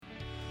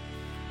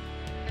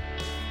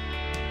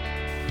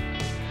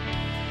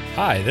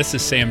Hi, this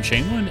is Sam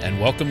Chamberlain, and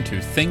welcome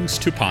to Things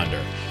to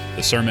Ponder,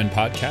 the sermon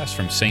podcast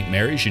from St.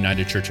 Mary's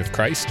United Church of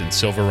Christ in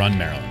Silver Run,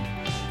 Maryland.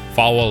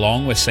 Follow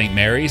along with St.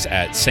 Mary's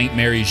at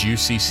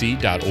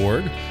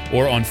stmarysucc.org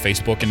or on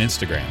Facebook and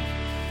Instagram.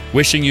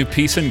 Wishing you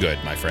peace and good,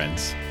 my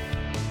friends.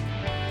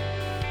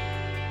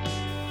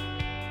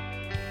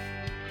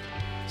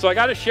 So I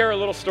got to share a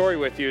little story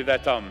with you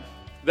that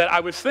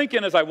I was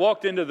thinking as I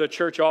walked into the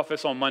church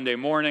office on Monday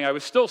morning. I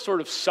was still sort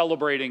of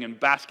celebrating and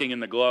basking in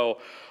the glow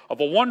of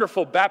a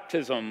wonderful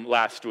baptism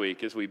last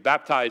week as we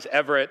baptized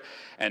Everett,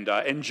 and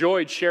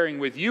enjoyed sharing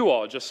with you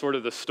all just sort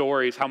of the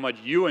stories, how much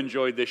you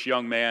enjoyed this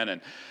young man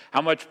and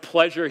how much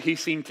pleasure he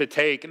seemed to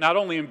take, not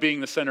only in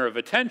being the center of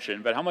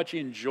attention, but how much he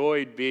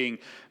enjoyed being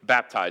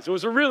baptized. It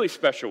was a really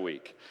special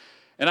week.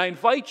 And I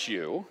invite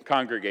you,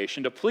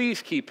 congregation, to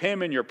please keep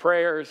him in your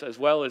prayers, as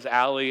well as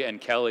Allie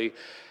and Kelly,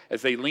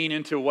 as they lean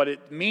into what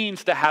it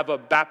means to have a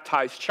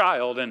baptized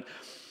child. And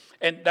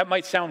that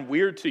might sound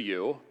weird to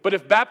you, but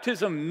if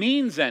baptism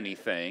means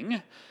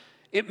anything,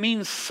 it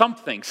means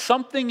something.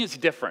 Something is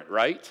different,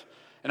 right?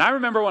 And I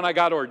remember when I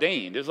got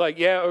ordained, it's like,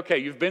 yeah, okay,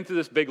 you've been through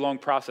this big, long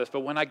process,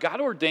 but when I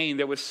got ordained,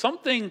 there was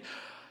something,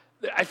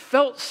 I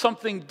felt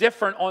something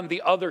different on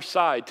the other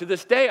side. To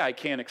this day, I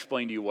can't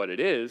explain to you what it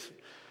is,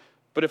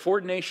 but if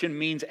ordination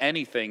means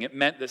anything, it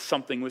meant that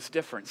something was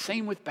different.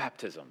 Same with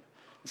baptism.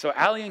 So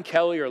Allie and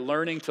Kelly are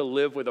learning to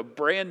live with a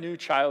brand new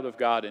child of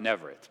God in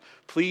Everett.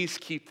 Please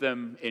keep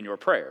them in your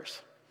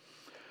prayers.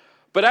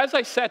 But as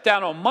I sat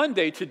down on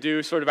Monday to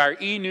do sort of our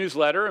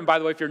e-newsletter, and by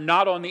the way, if you're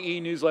not on the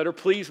e-newsletter,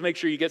 please make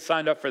sure you get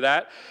signed up for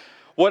that.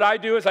 What I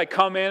do is I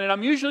come in, and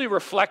I'm usually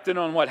reflecting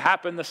on what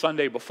happened the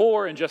Sunday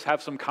before and just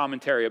have some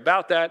commentary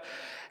about that.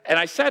 And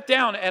I sat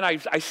down, and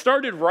I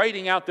started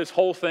writing out this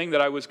whole thing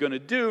that I was going to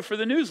do for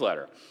the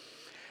newsletter.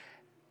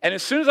 And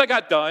as soon as I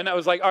got done, I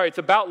was like, all right, it's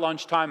about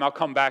lunchtime. I'll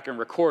come back and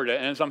record it.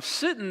 And as I'm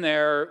sitting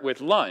there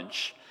with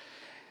lunch,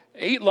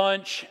 I eat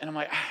lunch, and I'm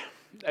like,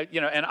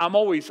 and I'm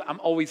always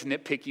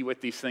nitpicky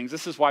with these things.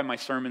 This is why my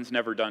sermon's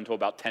never done until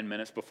about 10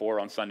 minutes before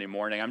on Sunday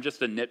morning. I'm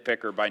just a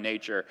nitpicker by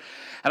nature.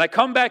 And I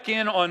come back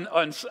in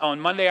on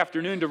Monday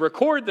afternoon to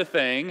record the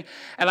thing,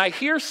 and I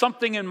hear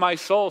something in my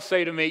soul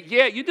say to me,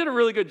 yeah, you did a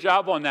really good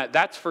job on that.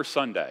 That's for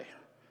Sunday.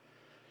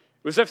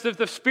 It was as if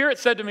the Spirit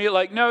said to me,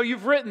 like, no,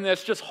 you've written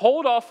this, just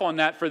hold off on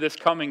that for this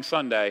coming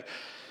Sunday.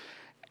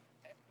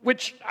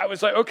 Which I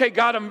was like, okay,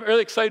 God, I'm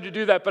really excited to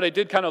do that, but I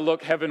did kind of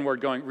look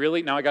heavenward going,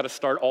 really? Now I got to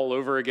start all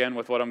over again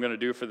with what I'm going to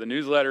do for the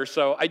newsletter.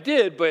 So I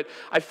did, but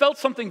I felt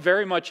something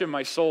very much in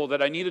my soul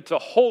that I needed to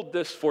hold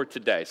this for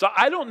today. So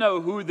I don't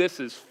know who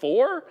this is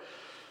for,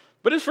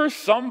 but it's for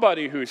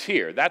somebody who's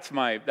here. That's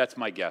my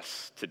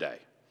guess today.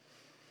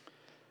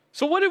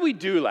 So what did we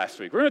do last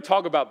week? We're going to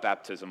talk about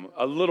baptism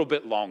a little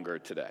bit longer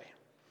today.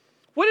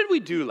 What did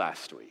we do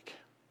last week?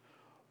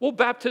 Well,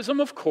 baptism,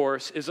 of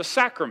course, is a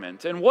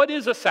sacrament. And what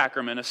is a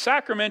sacrament? A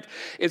sacrament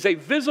is a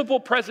visible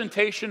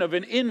presentation of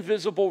an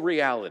invisible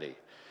reality.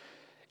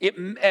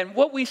 And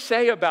what we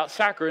say about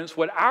sacraments,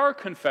 what our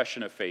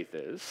confession of faith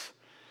is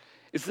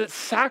that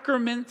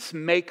sacraments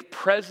make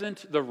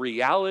present the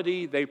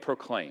reality they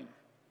proclaim.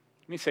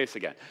 Let me say this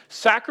again.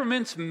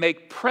 Sacraments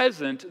make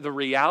present the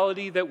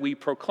reality that we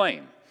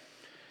proclaim.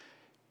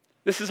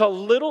 This is a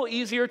little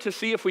easier to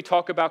see if we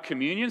talk about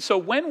communion. So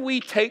when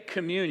we take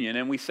communion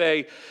and we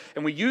say,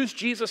 and we use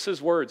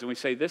Jesus' words and we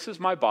say, this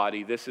is my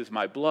body, this is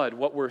my blood,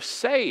 what we're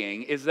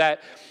saying is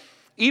that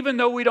even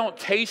though we don't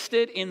taste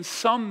it, in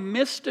some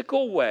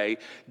mystical way,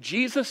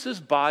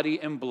 Jesus' body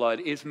and blood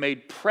is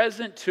made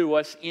present to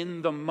us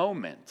in the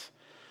moment.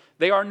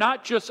 They are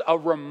not just a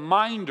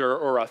reminder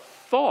or a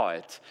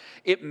thought.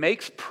 It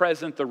makes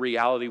present the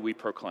reality we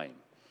proclaim.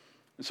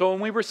 So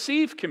when we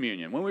receive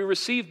communion, when we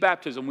receive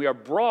baptism, we are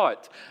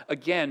brought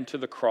again to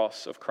the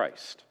cross of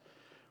Christ,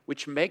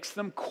 which makes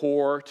them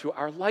core to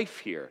our life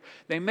here.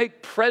 They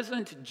make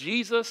present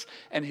Jesus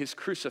and his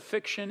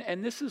crucifixion,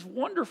 and this is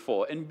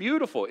wonderful and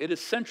beautiful. It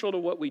is central to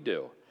what we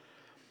do.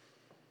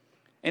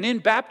 And in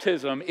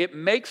baptism, it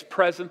makes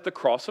present the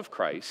cross of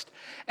Christ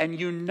and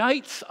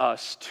unites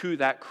us to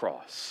that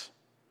cross.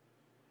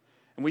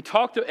 And we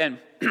talked to,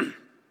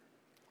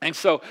 and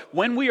so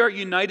when we are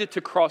united to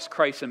cross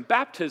Christ in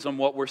baptism,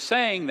 what we're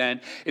saying then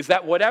is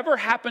that whatever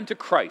happened to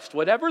Christ,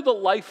 whatever the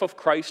life of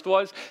Christ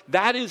was,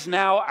 that is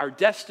now our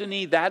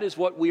destiny. That is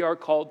what we are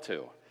called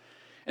to.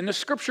 And the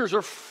scriptures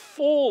are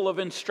full of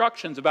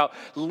instructions about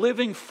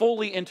living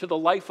fully into the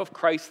life of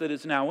Christ that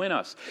is now in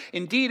us.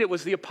 Indeed, it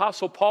was the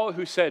Apostle Paul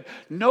who said,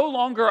 no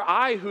longer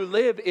I who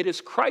live, it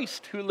is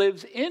Christ who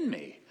lives in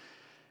me.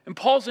 And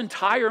Paul's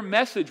entire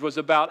message was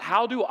about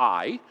how do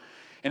I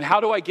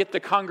get the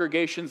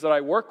congregations that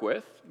I work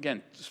with?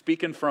 Again,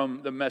 speaking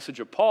from the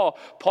message of Paul,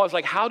 Paul's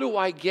like, how do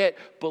I get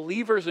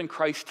believers in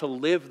Christ to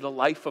live the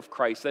life of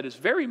Christ that is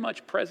very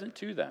much present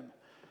to them?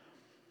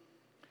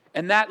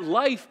 And that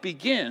life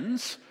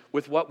begins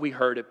with what we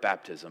heard at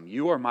baptism.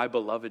 You are my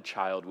beloved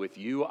child. With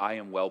you I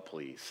am well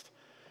pleased.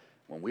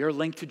 When we are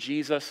linked to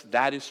Jesus,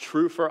 that is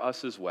true for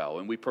us as well.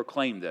 And we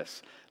proclaimed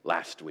this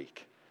last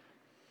week.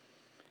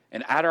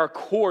 And at our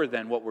core,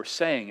 then, what we're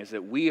saying is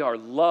that we are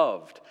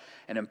loved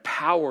and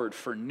empowered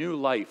for new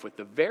life with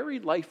the very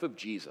life of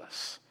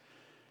Jesus.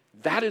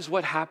 That is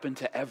what happened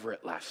to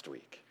Everett last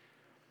week.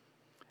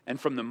 And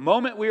from the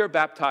moment we are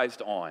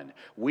baptized on,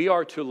 we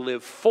are to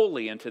live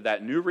fully into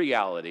that new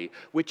reality,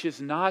 which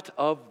is not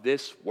of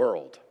this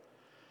world.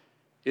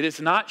 It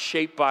is not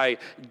shaped by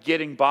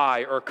getting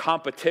by or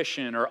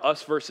competition or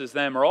us versus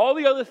them or all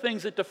the other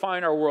things that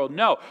define our world.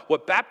 No,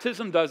 what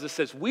baptism does is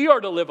says we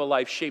are to live a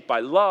life shaped by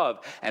love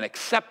and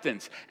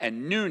acceptance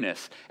and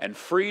newness and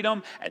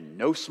freedom and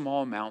no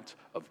small amount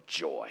of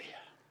joy.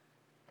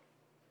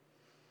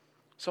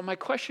 So my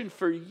question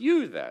for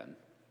you then,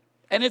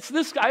 and it's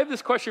this, I have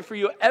this question for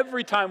you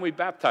every time we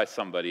baptize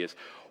somebody, is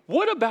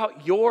what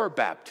about your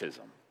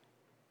baptism?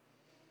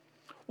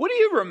 What do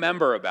you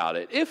remember about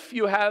it, if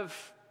you have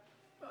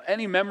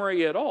any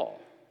memory at all?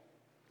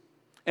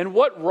 And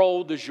what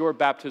role does your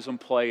baptism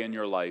play in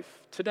your life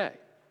today?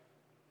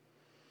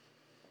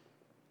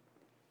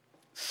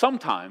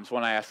 Sometimes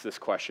when I ask this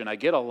question, I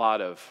get a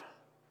lot of,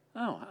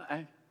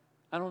 I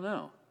don't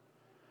know.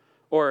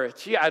 Or,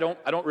 gee, I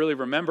don't really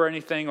remember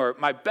anything. Or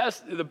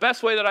the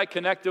best way that I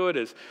connect to it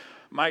is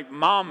my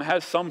mom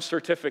has some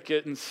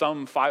certificate in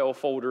some file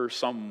folder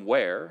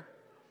somewhere.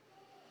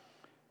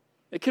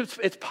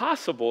 It's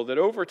possible that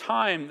over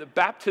time, the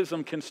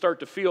baptism can start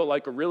to feel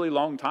like a really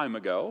long time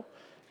ago.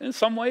 And in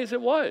some ways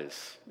it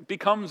was. It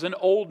becomes an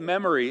old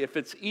memory if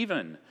it's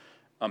even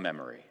a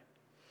memory.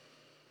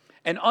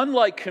 And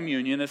unlike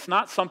communion, it's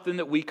not something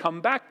that we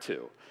come back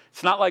to.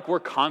 It's not like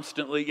we're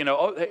constantly,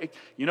 hey,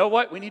 you know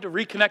what? We need to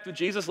reconnect with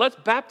Jesus. Let's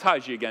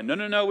baptize you again.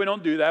 No, we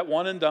don't do that.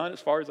 One and done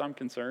as far as I'm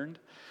concerned.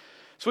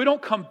 So we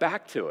don't come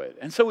back to it.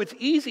 And so it's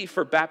easy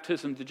for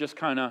baptism to just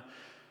kind of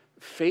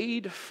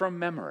fade from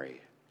memory.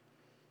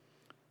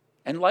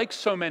 And like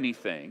so many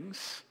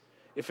things,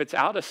 if it's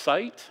out of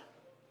sight,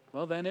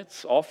 well, then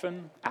it's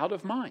often out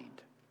of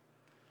mind.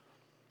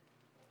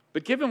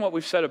 But given what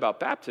we've said about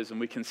baptism,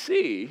 we can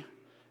see,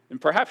 and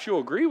perhaps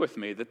you'll agree with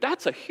me, that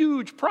that's a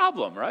huge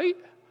problem, right?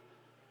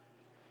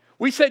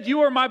 We said, you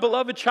are my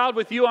beloved child,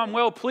 with you I'm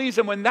well pleased.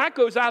 And when that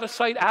goes out of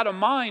sight, out of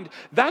mind,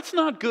 that's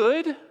not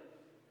good.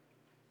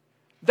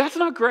 That's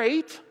not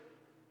great.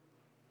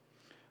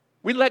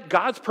 We let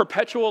God's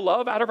perpetual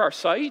love out of our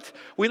sight.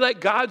 We let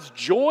God's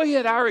joy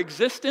at our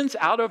existence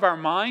out of our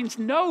minds.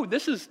 No,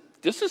 this is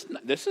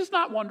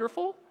not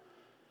wonderful.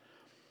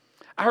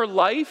 Our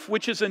life,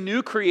 which is a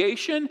new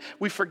creation,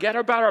 we forget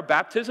about our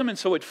baptism, and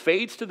so it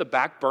fades to the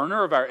back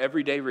burner of our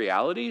everyday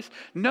realities.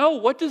 No,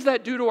 what does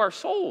that do to our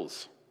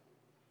souls?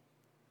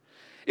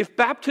 If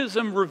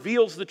baptism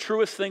reveals the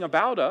truest thing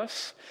about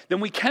us, then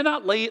we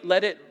cannot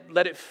let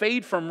it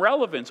fade from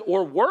relevance,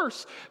 or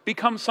worse,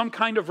 become some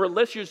kind of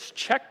religious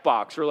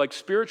checkbox or like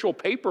spiritual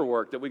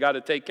paperwork that we got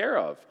to take care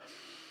of.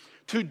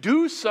 To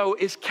do so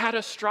is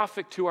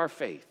catastrophic to our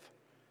faith.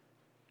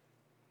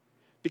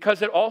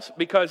 Because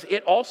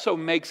it also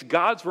makes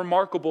God's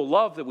remarkable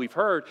love that we've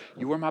heard,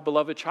 you are my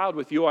beloved child,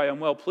 with you I am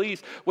well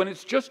pleased. When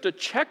it's just a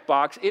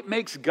checkbox, it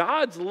makes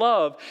God's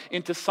love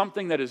into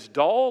something that is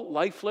dull,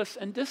 lifeless,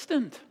 and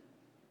distant.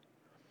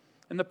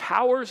 And the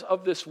powers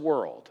of this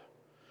world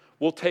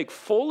will take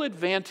full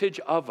advantage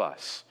of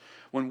us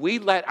when we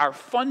let our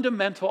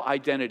fundamental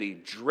identity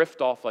drift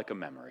off like a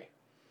memory.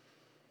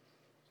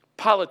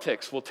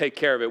 Politics will take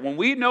care of it. When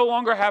we no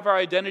longer have our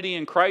identity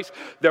in Christ,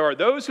 there are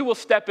those who will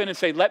step in and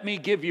say, let me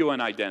give you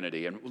an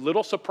identity. And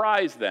little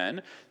surprise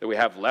then that we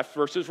have left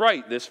versus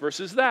right, this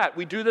versus that.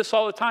 We do this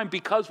all the time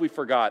because we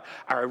forgot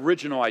our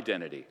original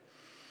identity.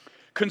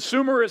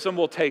 Consumerism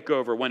will take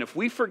over when if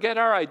we forget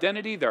our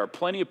identity, there are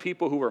plenty of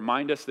people who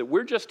remind us that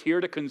we're just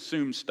here to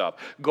consume stuff.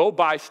 Go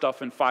buy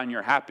stuff and find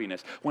your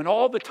happiness. When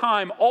all the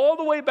time, all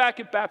the way back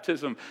at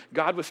baptism,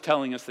 God was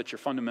telling us that your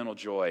fundamental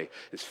joy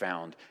is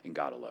found in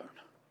God alone.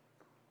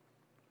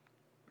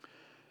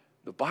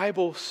 The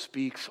Bible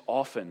speaks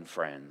often,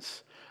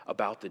 friends,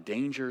 about the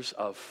dangers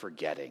of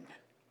forgetting.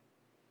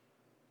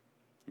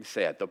 Let me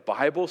say it. The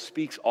Bible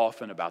speaks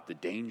often about the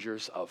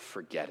dangers of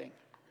forgetting.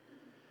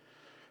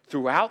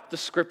 Throughout the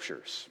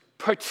Scriptures,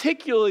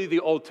 particularly the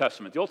Old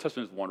Testament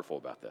is wonderful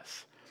about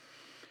this.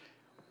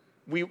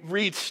 We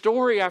read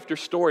story after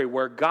story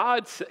where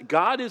God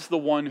is the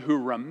one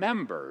who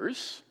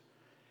remembers,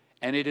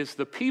 and it is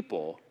the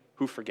people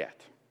who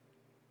forget.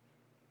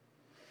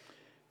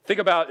 Think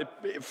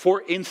about,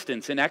 for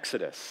instance, in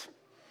Exodus.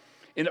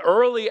 In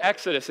early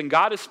Exodus, and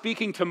God is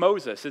speaking to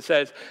Moses, it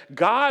says,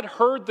 God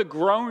heard the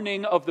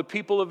groaning of the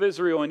people of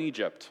Israel in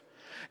Egypt.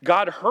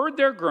 God heard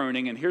their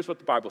groaning, and here's what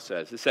the Bible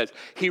says. It says,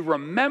 he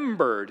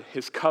remembered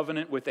his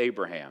covenant with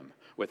Abraham,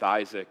 with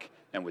Isaac,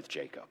 and with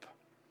Jacob.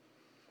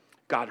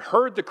 God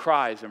heard the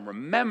cries and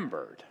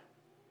remembered.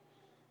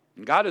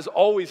 And God is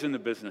always in the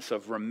business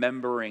of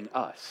remembering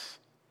us.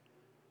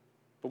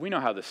 But we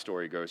know how this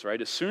story goes,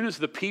 right? As soon as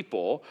the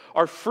people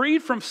are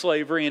freed from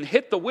slavery and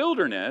hit the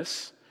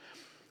wilderness,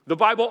 the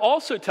Bible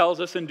also tells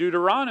us in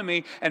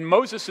Deuteronomy, and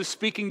Moses is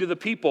speaking to the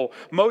people,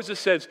 Moses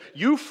says,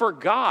 you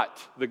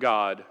forgot the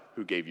God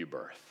who gave you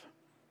birth.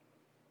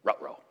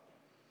 Ruh-roh.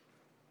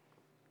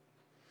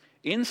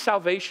 In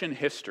salvation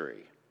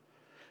history,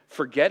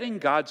 forgetting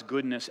God's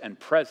goodness and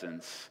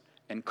presence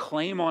and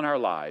claim on our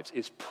lives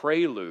is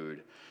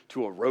prelude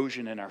to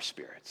erosion in our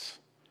spirits.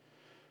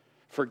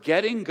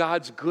 Forgetting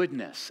God's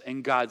goodness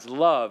and God's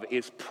love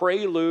is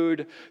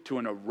prelude to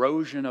an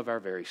erosion of our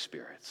very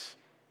spirits.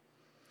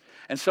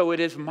 And so it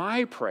is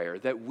my prayer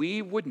that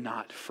we would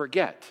not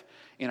forget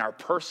in our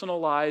personal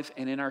lives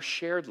and in our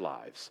shared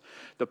lives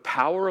the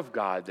power of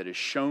God that is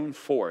shown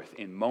forth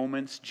in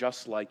moments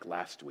just like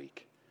last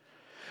week.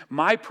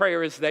 My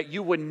prayer is that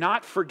you would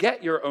not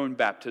forget your own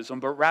baptism,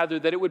 but rather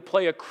that it would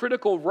play a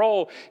critical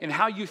role in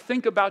how you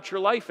think about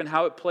your life and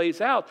how it plays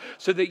out,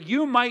 so that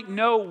you might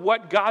know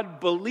what God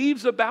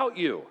believes about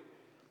you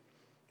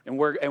and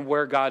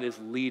where God is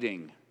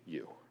leading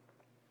you.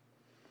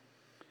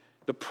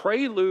 The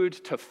prelude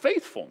to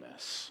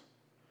faithfulness,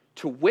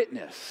 to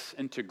witness,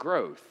 and to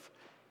growth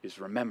is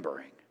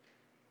remembering.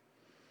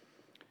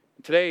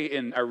 Today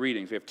in our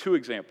readings, we have two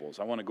examples.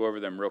 I want to go over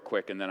them real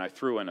quick, and then I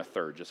threw in a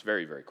third, just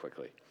very, very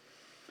quickly.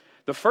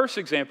 The first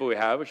example we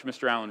have, which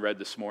Mr. Allen read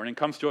this morning,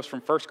 comes to us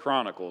from 1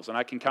 Chronicles, and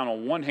I can count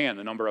on one hand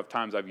the number of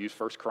times I've used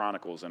 1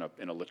 Chronicles in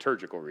a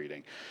liturgical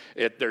reading.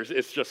 There's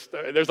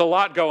a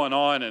lot going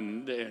on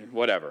and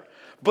whatever.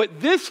 But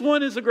this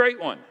one is a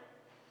great one.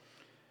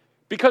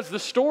 Because the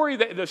story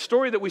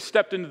that we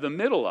stepped into the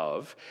middle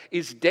of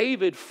is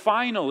David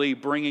finally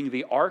bringing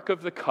the Ark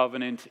of the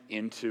Covenant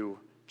into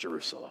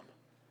Jerusalem.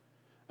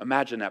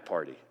 Imagine that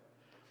party.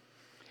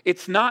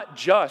 It's not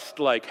just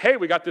like, hey,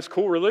 we got this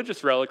cool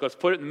religious relic, let's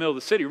put it in the middle of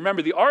the city.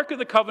 Remember, the Ark of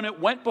the Covenant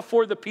went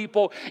before the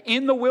people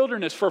in the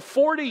wilderness for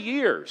 40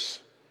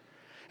 years.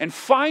 And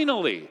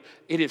finally,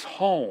 it is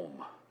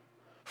home.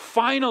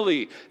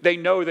 Finally, they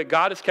know that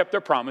God has kept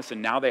their promise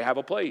and now they have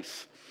a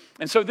place.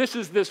 And so this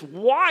is this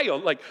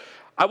wild,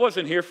 I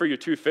wasn't here for your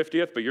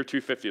 250th, but your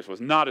 250th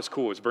was not as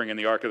cool as bringing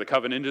the Ark of the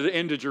Covenant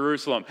into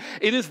Jerusalem.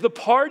 It is the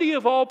party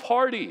of all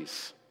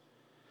parties.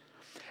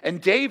 And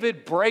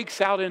David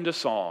breaks out into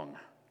song.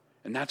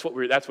 And that's what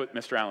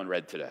Mr. Allen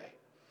read today.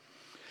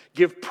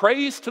 Give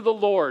praise to the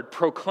Lord,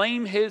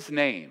 proclaim his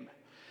name.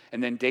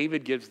 And then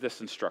David gives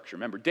this instruction.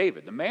 Remember,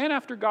 David, the man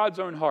after God's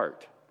own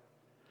heart,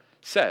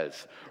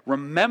 says,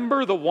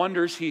 remember the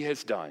wonders he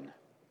has done,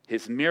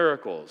 his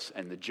miracles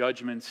and the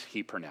judgments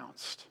he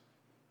pronounced.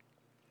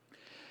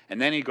 And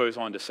then he goes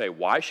on to say,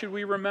 why should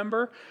we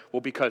remember?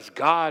 Well, because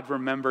God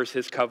remembers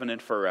his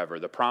covenant forever,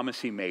 the promise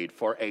he made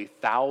for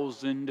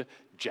 1,000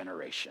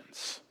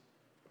 generations.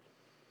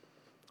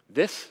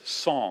 This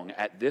song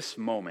at this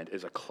moment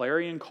is a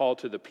clarion call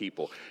to the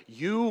people.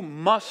 You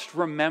must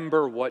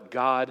remember what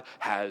God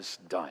has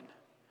done.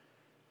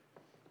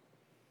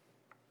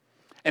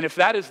 And if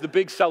that is the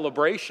big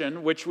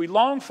celebration, which we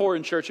long for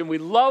in church, and we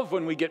love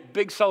when we get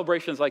big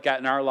celebrations like that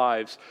in our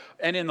lives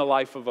and in the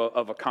life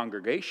of a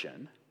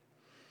congregation,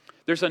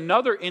 there's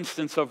another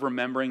instance of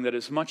remembering that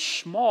is much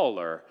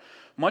smaller,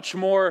 much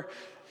more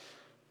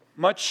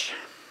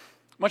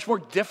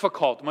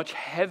difficult, much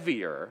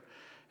heavier,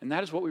 and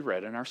that is what we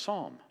read in our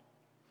psalm.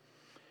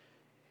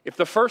 If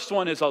the first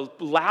one is a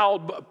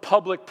loud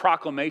public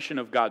proclamation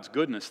of God's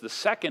goodness, the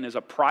second is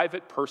a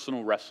private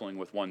personal wrestling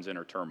with one's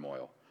inner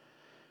turmoil.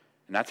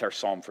 And that's our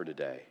psalm for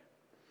today.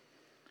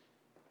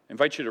 I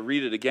invite you to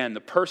read it again.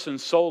 The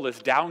person's soul is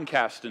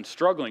downcast and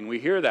struggling. We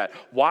hear that.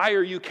 Why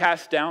are you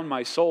cast down,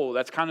 my soul?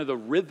 That's kind of the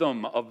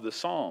rhythm of the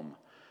psalm.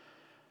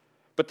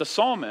 But the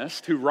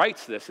psalmist who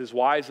writes this is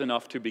wise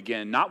enough to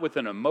begin not with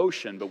an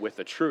emotion, but with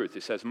the truth. He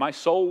says, my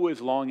soul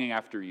is longing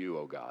after you,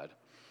 O God.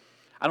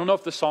 I don't know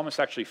if the psalmist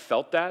actually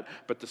felt that,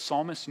 but the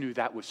psalmist knew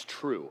that was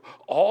true.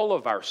 All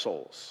of our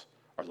souls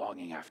are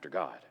longing after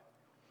God.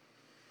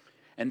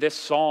 And this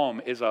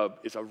psalm is a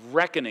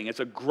reckoning,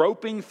 it's a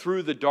groping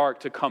through the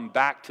dark to come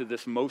back to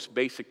this most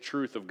basic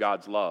truth of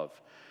God's love.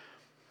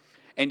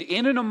 And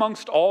in and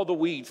amongst all the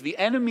weeds, the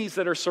enemies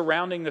that are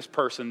surrounding this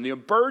person, the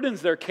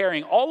burdens they're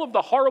carrying, all of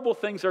the horrible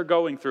things they're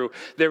going through,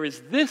 there is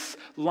this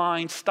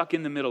line stuck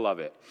in the middle of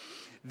it.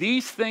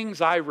 These things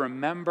I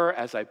remember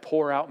as I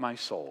pour out my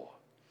soul.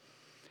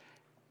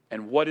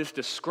 And what is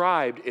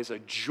described is a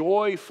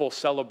joyful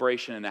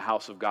celebration in the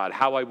house of God,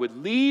 how I would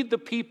lead the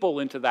people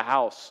into the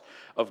house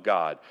of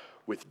God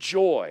with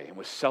joy and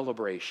with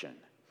celebration.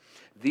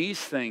 These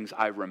things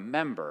I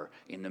remember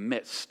in the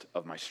midst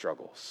of my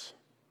struggles.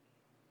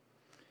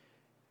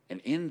 And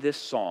in this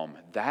psalm,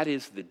 that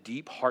is the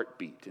deep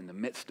heartbeat in the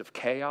midst of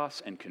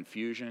chaos and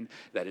confusion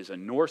that is a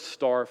north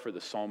star for the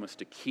psalmist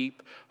to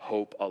keep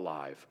hope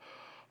alive.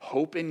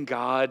 Hope in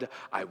God,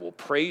 I will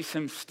praise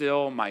him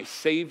still, my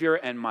Savior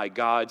and my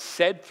God,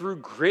 said through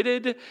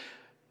gritted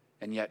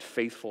and yet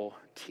faithful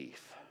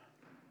teeth.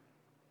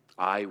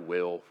 I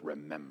will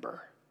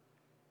remember.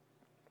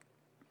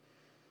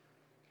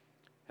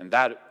 And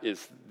that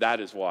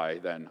is why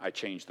then I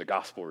changed the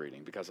gospel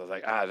reading, because I was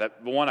like,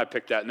 the one I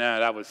picked out,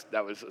 that was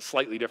a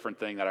slightly different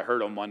thing that I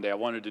heard on Monday. I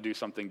wanted to do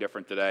something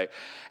different today.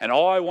 And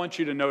all I want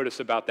you to notice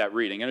about that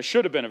reading, and it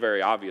should have been a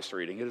very obvious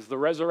reading, is the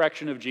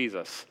resurrection of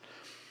Jesus.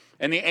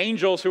 And the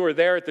angels who are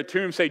there at the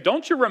tomb say,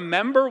 don't you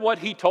remember what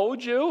he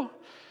told you?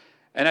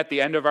 And at the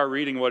end of our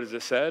reading, what does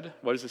it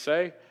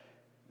say?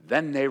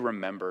 Then they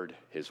remembered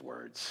his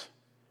words.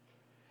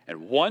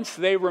 And once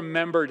they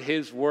remembered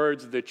his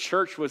words, the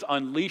church was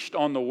unleashed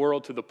on the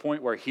world to the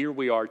point where here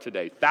we are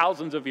today,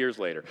 thousands of years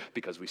later,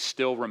 because we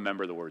still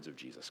remember the words of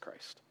Jesus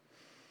Christ.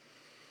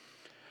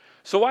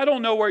 So I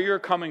don't know where you're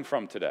coming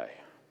from today.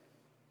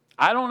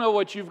 I don't know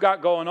what you've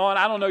got going on.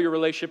 I don't know your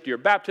relationship to your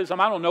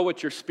baptism. I don't know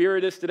what your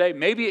spirit is today.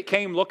 Maybe it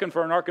came looking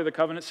for an Ark of the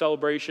Covenant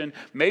celebration.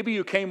 Maybe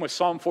you came with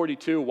Psalm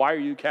 42, why are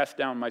you cast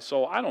down, my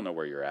soul? I don't know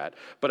where you're at,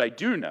 but I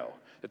do know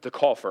that the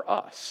call for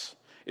us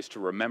is to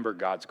remember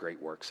God's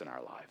great works in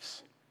our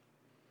lives.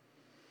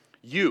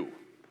 You,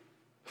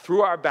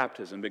 through our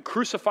baptism, been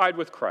crucified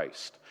with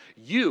Christ.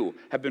 You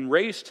have been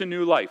raised to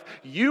new life.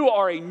 You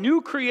are a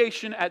new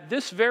creation at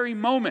this very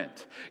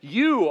moment.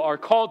 You are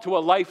called to a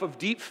life of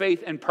deep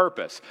faith and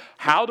purpose.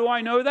 How do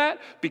I know that?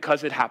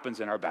 Because it happens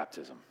in our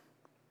baptism.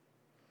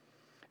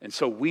 And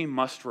so we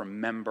must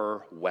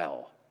remember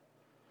well.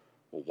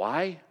 Well,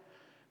 why?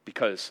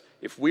 Because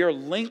if we are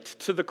linked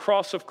to the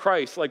cross of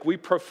Christ like we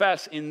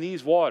profess in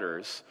these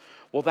waters,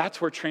 well, that's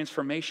where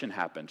transformation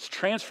happens.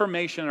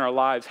 Transformation in our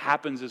lives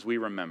happens as we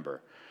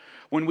remember.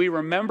 When we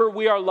remember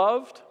we are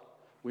loved,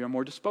 we are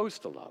more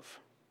disposed to love.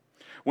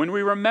 When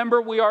we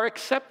remember we are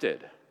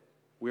accepted,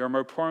 we are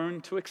more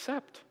prone to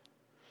accept.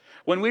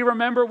 When we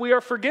remember we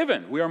are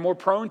forgiven, we are more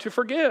prone to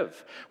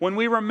forgive. When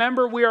we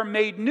remember we are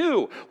made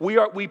new,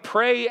 we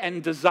pray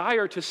and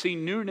desire to see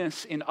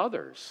newness in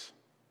others.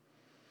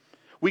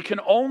 We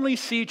can only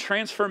see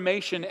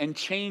transformation and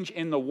change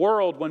in the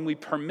world when we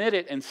permit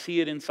it and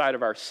see it inside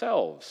of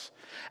ourselves.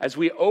 As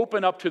we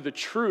open up to the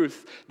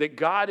truth that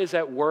God is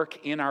at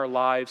work in our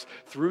lives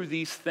through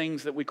these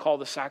things that we call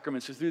the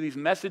sacraments, through these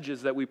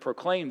messages that we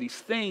proclaim, these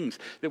things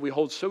that we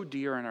hold so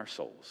dear in our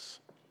souls.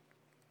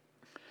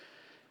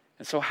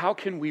 And so how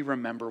can we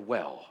remember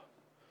well?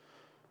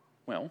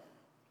 Well,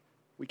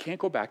 we can't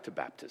go back to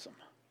baptism.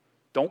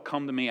 Don't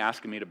come to me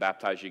asking me to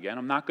baptize you again.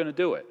 I'm not going to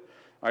do it.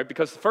 All right,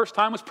 because the first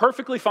time was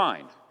perfectly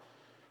fine.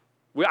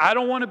 I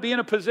don't want to be in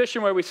a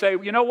position where we say,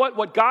 you know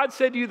what God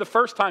said to you the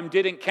first time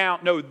didn't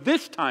count. No,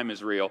 this time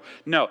is real.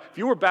 No, if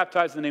you were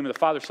baptized in the name of the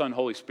Father, Son,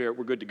 Holy Spirit,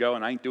 we're good to go,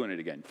 and I ain't doing it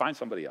again. Find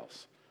somebody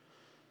else.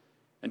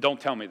 And don't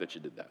tell me that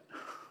you did that.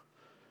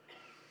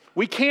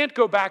 We can't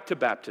go back to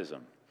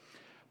baptism,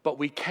 but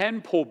we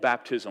can pull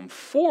baptism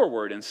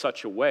forward in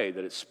such a way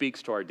that it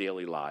speaks to our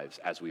daily lives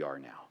as we are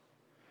now.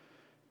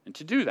 And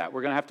to do that,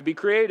 we're going to have to be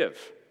creative.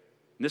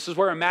 And this is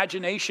where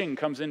imagination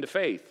comes into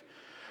faith.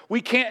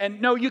 We can't, and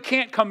no, you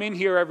can't come in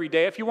here every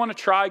day. If you want to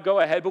try, go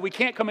ahead, but we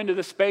can't come into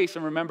this space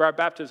and remember our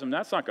baptism.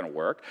 That's not going to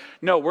work.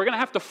 No, we're going to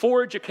have to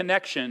forge a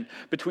connection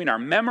between our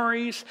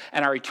memories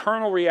and our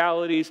eternal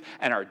realities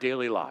and our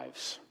daily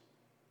lives.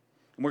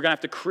 And we're going to have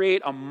to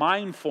create a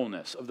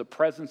mindfulness of the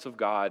presence of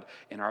God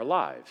in our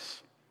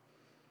lives.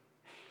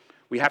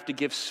 We have to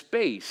give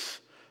space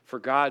for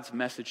God's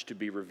message to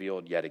be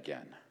revealed yet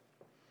again.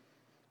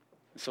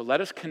 So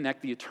let us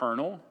connect the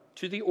eternal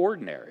to the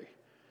ordinary,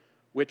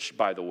 which,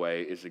 by the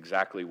way, is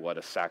exactly what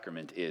a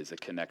sacrament is.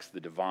 It connects the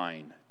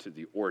divine to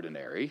the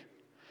ordinary.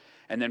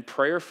 And then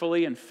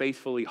prayerfully and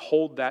faithfully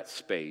hold that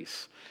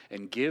space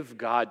and give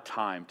God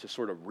time to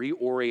sort of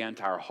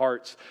reorient our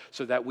hearts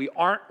so that we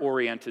aren't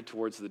oriented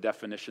towards the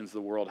definitions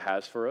the world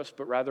has for us,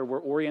 but rather we're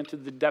oriented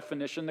to the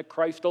definition that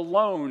Christ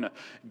alone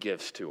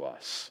gives to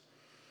us.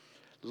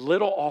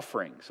 Little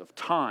offerings of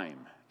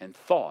time and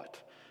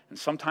thought and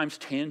sometimes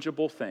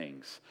tangible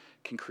things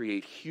can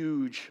create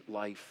huge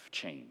life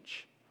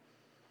change.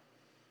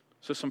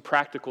 So some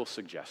practical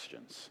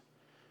suggestions.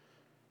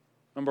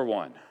 Number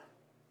one,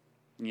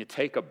 when you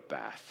take a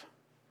bath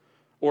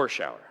or a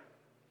shower,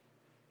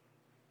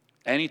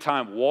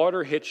 anytime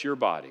water hits your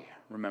body,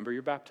 remember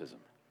your baptism.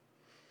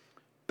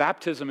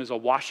 Baptism is a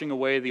washing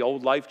away of the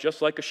old life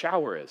just like a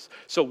shower is.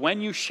 So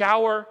when you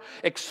shower,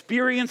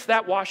 experience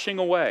that washing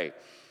away.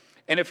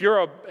 And if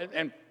you're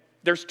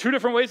there's two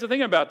different ways of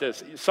thinking about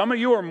this. Some of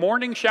you are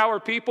morning shower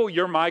people.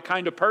 You're my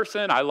kind of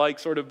person. I like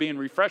sort of being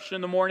refreshed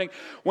in the morning.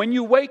 When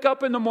you wake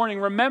up in the morning,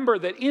 remember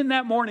that in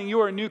that morning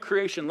you are a new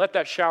creation. Let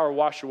that shower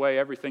wash away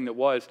everything that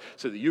was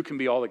so that you can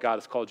be all that God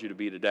has called you to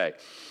be today.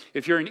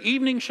 If you're an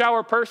evening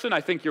shower person, I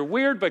think you're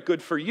weird, but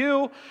good for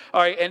you.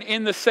 All right, and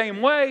in the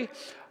same way,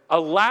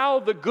 allow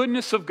the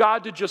goodness of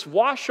God to just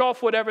wash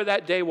off whatever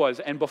that day was.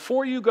 And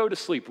before you go to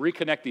sleep,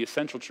 reconnect the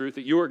essential truth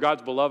that you are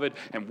God's beloved,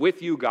 and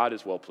with you, God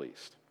is well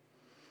pleased.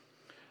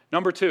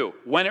 Number two,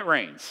 when it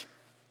rains.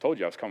 Told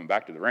you I was coming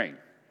back to the rain.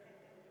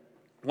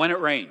 When it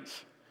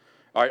rains.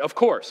 All right, of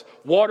course,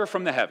 water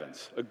from the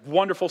heavens, a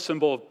wonderful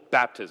symbol of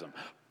baptism.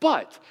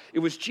 But it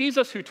was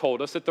Jesus who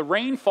told us that the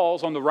rain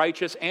falls on the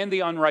righteous and the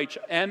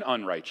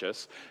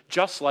unrighteous,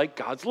 just like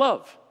God's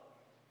love.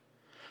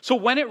 So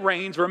when it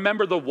rains,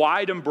 remember the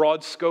wide and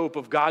broad scope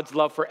of God's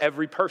love for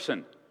every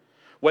person,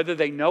 whether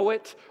they know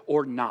it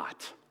or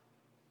not.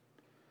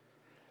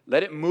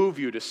 Let it move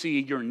you to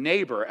see your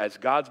neighbor as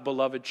God's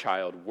beloved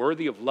child,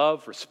 worthy of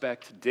love,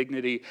 respect,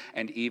 dignity,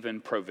 and even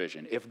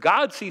provision. If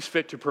God sees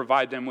fit to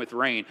provide them with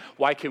rain,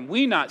 why can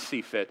we not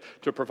see fit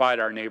to provide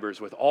our neighbors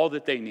with all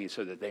that they need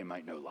so that they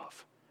might know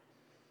love?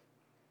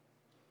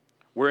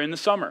 We're in the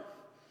summer.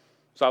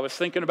 So I was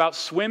thinking about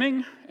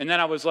swimming, and then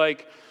I was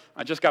like,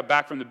 I just got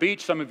back from the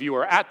beach. Some of you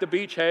are at the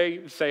beach.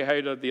 Hey, say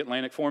hey to the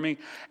Atlantic for me.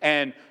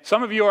 And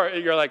some of you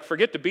you're like,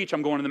 forget the beach,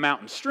 I'm going to the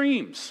mountains.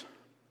 Streams.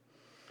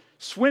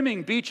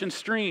 Swimming, beach, and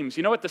streams.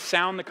 You know what the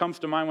sound that comes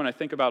to mind when I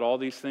think about all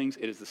these things?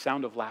 It is the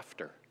sound of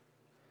laughter.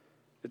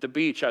 At the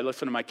beach, I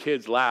listen to my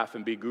kids laugh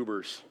and be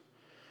goobers.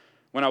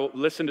 When I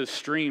listen to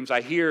streams,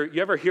 you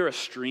ever hear a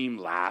stream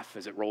laugh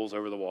as it rolls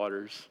over the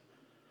waters?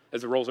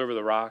 As it rolls over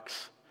the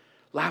rocks?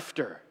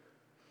 Laughter.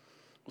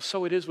 Well,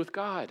 so it is with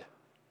God.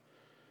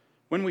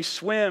 When we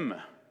swim,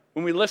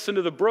 when we listen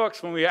to the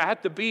brooks, when we're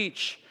at the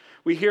beach,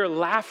 we hear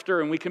laughter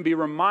and we can be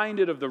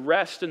reminded of the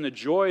rest and the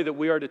joy that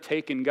we are to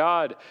take in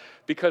God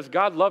because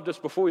God loved us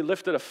before we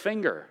lifted a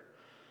finger.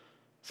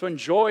 So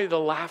enjoy the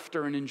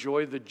laughter and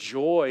enjoy the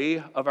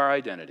joy of our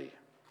identity.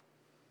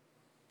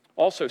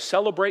 Also,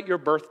 celebrate your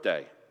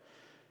birthday.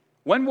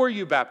 When were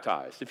you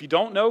baptized? If you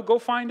don't know, go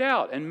find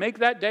out and make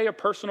that day a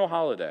personal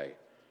holiday.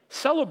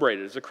 Celebrate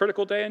it as a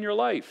critical day in your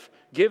life.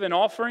 Give an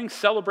offering,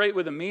 celebrate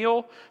with a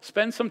meal,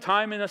 spend some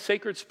time in a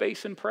sacred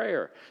space in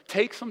prayer.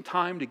 Take some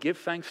time to give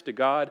thanks to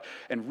God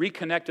and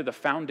reconnect to the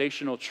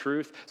foundational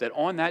truth that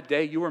on that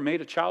day you were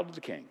made a child of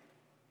the King.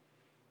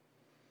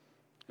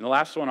 And the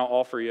last one I'll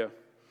offer you,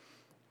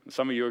 and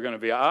some of you are going to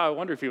be, I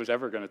wonder if he was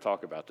ever going to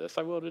talk about this.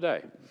 I will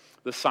today.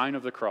 The sign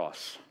of the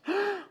cross.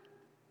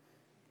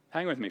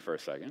 Hang with me for a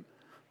second.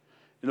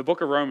 In the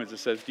book of Romans, it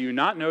says, do you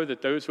not know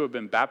that those who have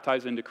been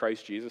baptized into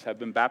Christ Jesus have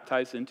been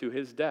baptized into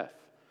his death?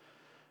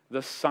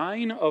 The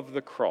sign of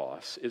the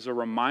cross is a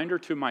reminder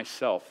to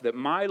myself that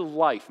my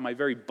life, my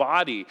very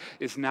body,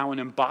 is now an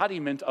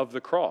embodiment of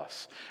the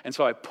cross. And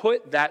so I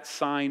put that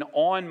sign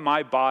on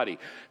my body.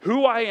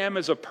 Who I am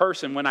as a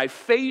person, when I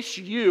face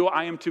you,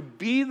 I am to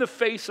be the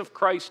face of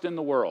Christ in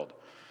the world.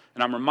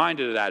 And I'm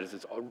reminded of that as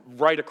it's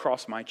right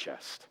across my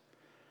chest.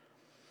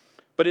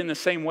 But in the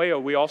same way,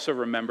 we also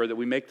remember that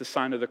we make the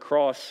sign of the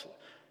cross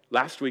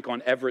last week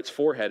on Everett's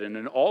forehead and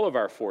in all of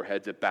our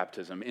foreheads at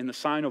baptism, in the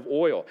sign of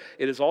oil.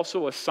 It is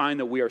also a sign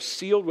that we are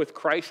sealed with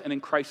Christ and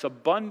in Christ's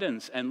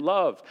abundance and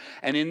love.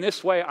 And in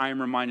this way, I am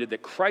reminded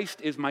that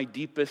Christ is my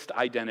deepest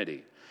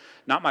identity.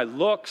 Not my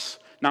looks,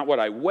 not what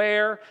I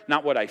wear,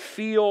 not what I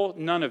feel,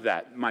 none of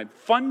that. My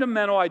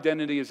fundamental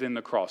identity is in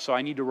the cross. So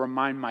I need to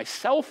remind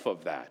myself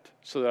of that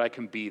so that I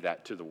can be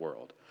that to the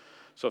world.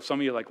 So if some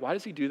of you are like, why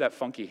does he do that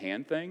funky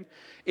hand thing?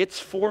 It's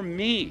for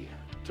me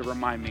to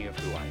remind me of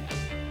who I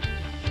am.